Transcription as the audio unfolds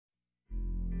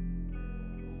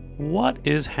What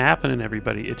is happening,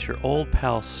 everybody? It's your old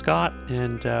pal Scott,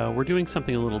 and we're doing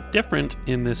something a little different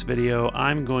in this video.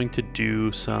 I'm going to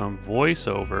do some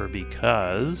voiceover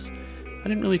because I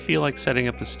didn't really feel like setting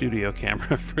up the studio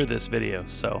camera for this video.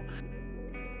 So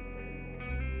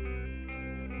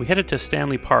we headed to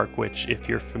Stanley Park, which, if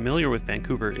you're familiar with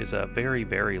Vancouver, is a very,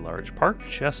 very large park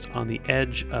just on the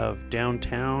edge of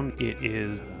downtown. It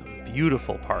is a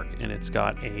beautiful park, and it's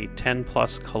got a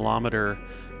 10+ kilometer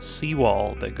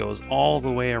seawall that goes all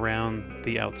the way around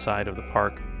the outside of the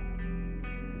park.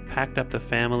 Packed up the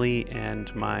family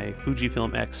and my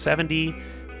Fujifilm X70,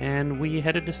 and we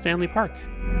headed to Stanley Park.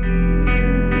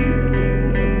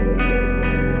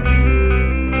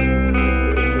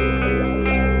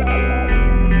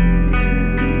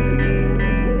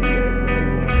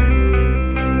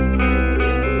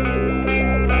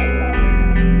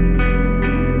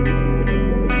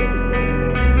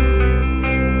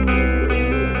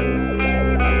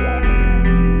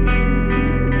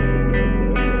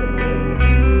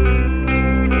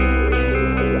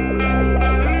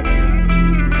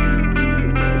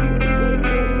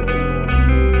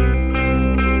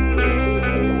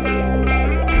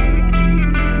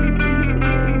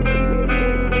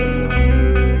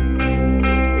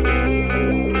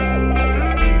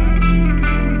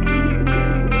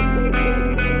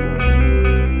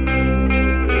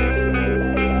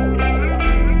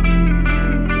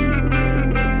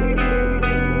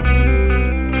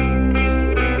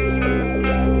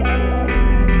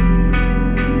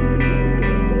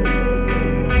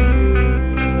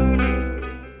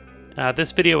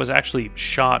 This video was actually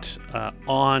shot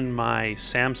on my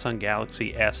Samsung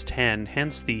Galaxy S10,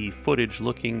 hence the footage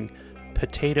looking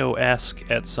potato-esque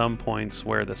at some points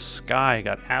where the sky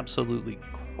got absolutely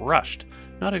crushed.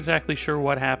 Not exactly sure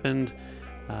what happened.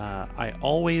 I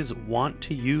always want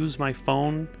to use my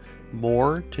phone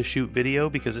more to shoot video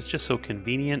because it's just so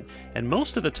convenient, and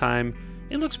most of the time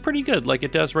it looks pretty good, like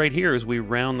it does right here as we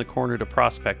round the corner to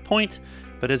Prospect Point.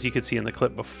 But as you could see in the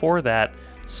clip before that,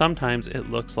 sometimes it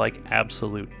looks like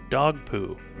absolute dog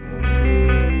poo.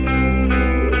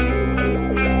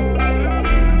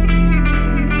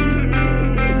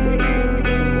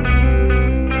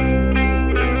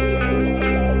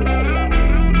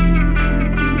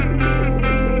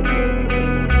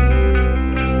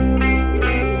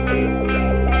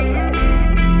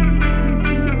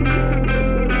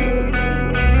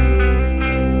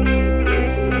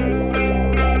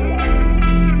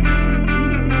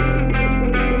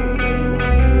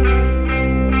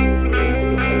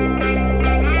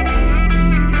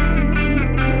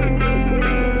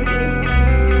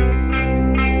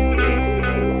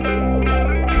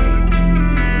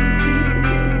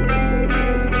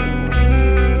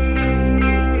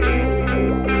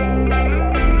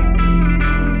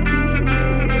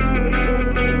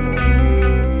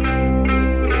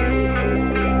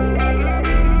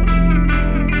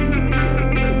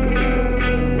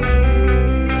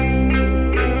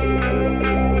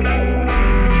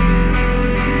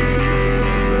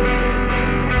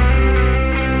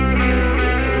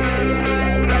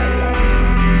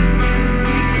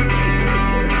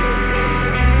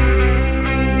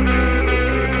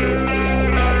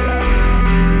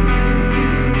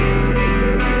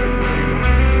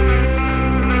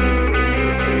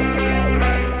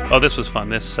 Oh, this was fun.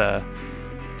 This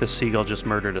seagull just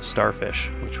murdered a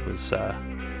starfish, which was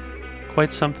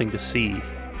quite something to see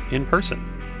in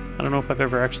person. I don't know if I've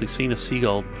ever actually seen a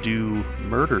seagull do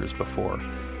murders before.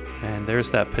 And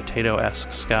there's that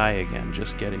potato-esque sky again,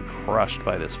 just getting crushed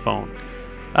by this phone.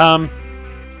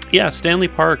 Yeah, Stanley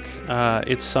Park,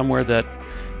 it's somewhere that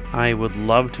I would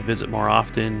love to visit more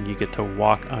often. You get to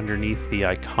walk underneath the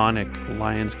iconic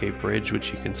Lionsgate Bridge,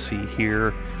 which you can see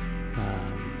here.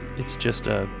 It's just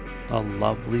a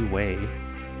lovely way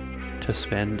to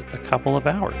spend a couple of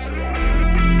hours.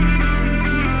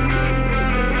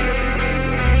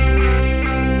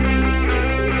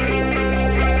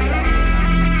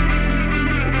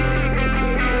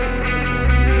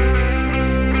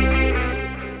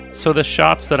 So the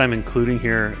shots that I'm including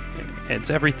here, it's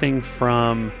everything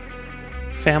from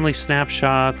family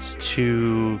snapshots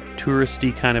to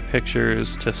touristy kind of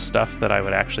pictures to stuff that I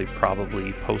would actually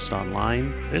probably post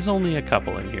online. There's only a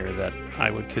couple in here that I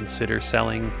would consider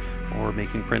selling or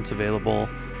making prints available.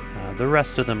 The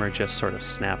rest of them are just sort of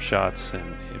snapshots,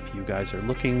 and if you guys are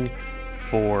looking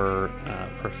for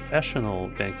professional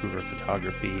Vancouver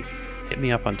photography, hit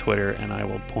me up on Twitter and I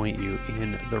will point you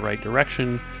in the right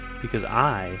direction, because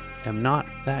I am not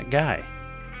that guy.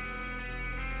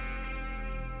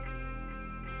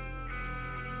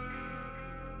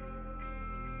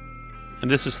 And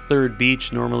this is Third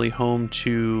Beach, normally home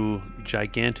to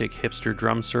gigantic hipster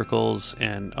drum circles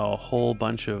and a whole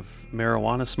bunch of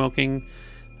marijuana smoking.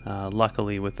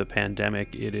 Luckily, with the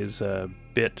pandemic, it is a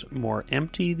bit more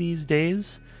empty these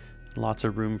days. Lots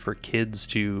of room for kids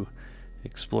to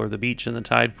explore the beach and the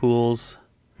tide pools.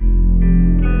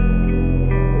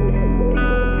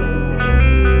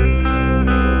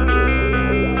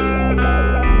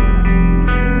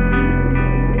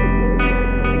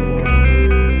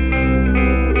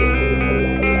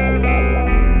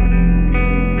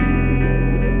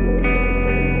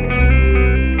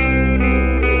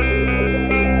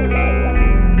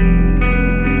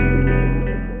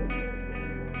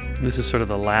 This is sort of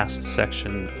the last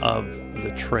section of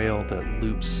the trail that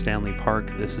loops Stanley Park.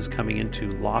 This is coming into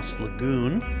Lost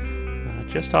Lagoon.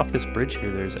 Just off this bridge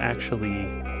here, there's actually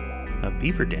a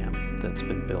beaver dam that's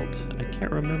been built. I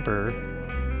can't remember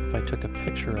if I took a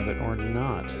picture of it or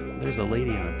not. There's a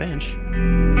lady on a bench.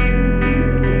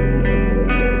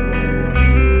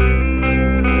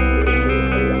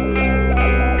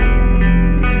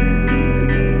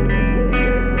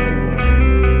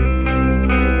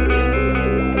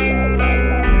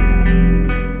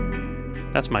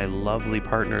 That's my lovely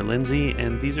partner, Lindsay,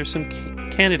 and these are some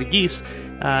Canada geese.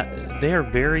 They are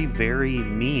very, very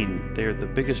mean. They're the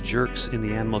biggest jerks in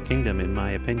the animal kingdom, in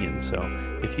my opinion. So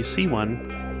if you see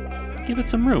one, give it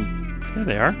some room. There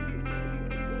they are.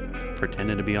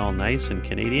 Pretending to be all nice and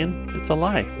Canadian. It's a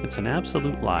lie. It's an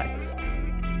absolute lie.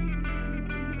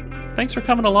 Thanks for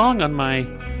coming along on my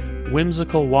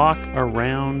whimsical walk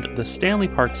around the Stanley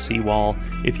Park Seawall.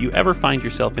 If you ever find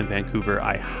yourself in Vancouver,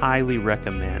 I highly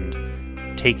recommend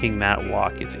taking that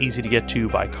walk. It's easy to get to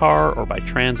by car or by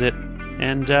transit,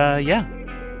 and yeah,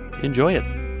 enjoy it.